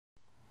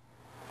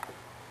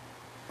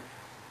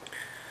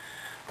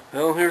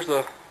Well, here's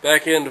the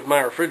back end of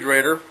my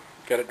refrigerator.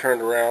 Got it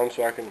turned around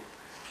so I can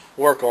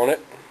work on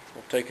it.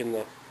 I've taken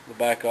the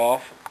back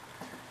off.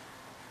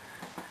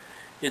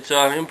 It's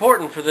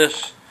important for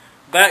this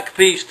back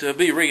piece to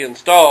be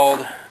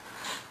reinstalled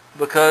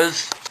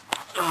because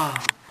of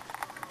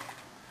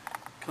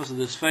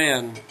this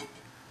fan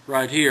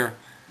right here.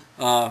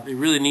 It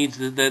really needs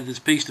this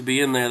piece to be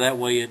in there. That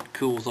way it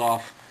cools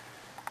off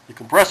the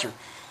compressor.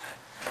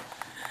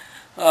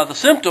 The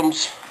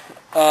symptoms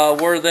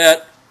were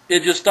that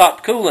it just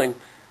stopped cooling.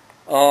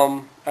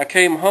 I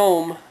came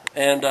home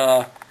and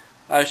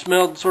I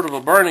smelled sort of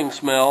a burning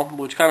smell,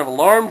 which kind of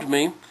alarmed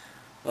me,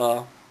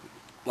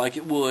 like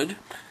it would.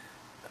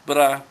 But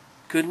I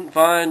couldn't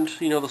find,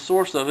 the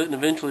source of it, and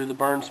eventually the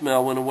burn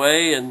smell went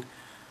away. And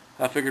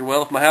I figured,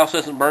 well, if my house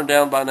hasn't burned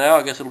down by now,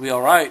 I guess it'll be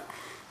all right.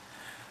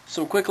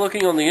 Some quick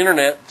looking on the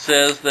internet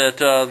says that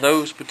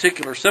those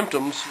particular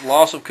symptoms,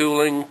 loss of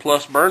cooling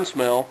plus burn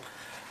smell,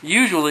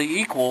 usually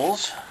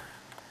equals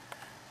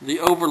the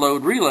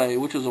overload relay,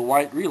 which is a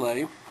white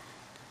relay,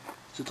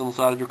 sits on the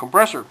side of your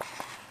compressor.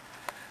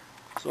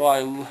 So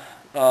I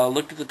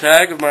looked at the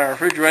tag of my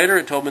refrigerator.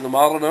 It told me the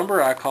model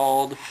number. I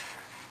called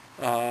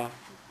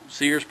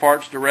Sears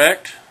Parts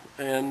Direct,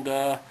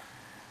 and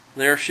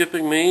they're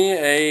shipping me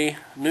a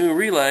new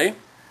relay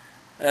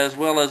as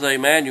well as a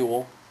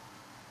manual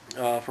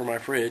for my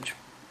fridge,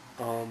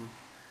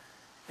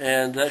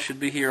 and that should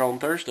be here on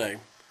Thursday.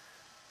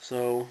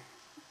 So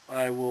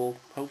I will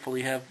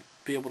hopefully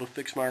be able to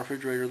fix my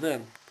refrigerator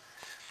then.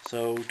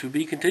 So to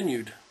be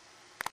continued.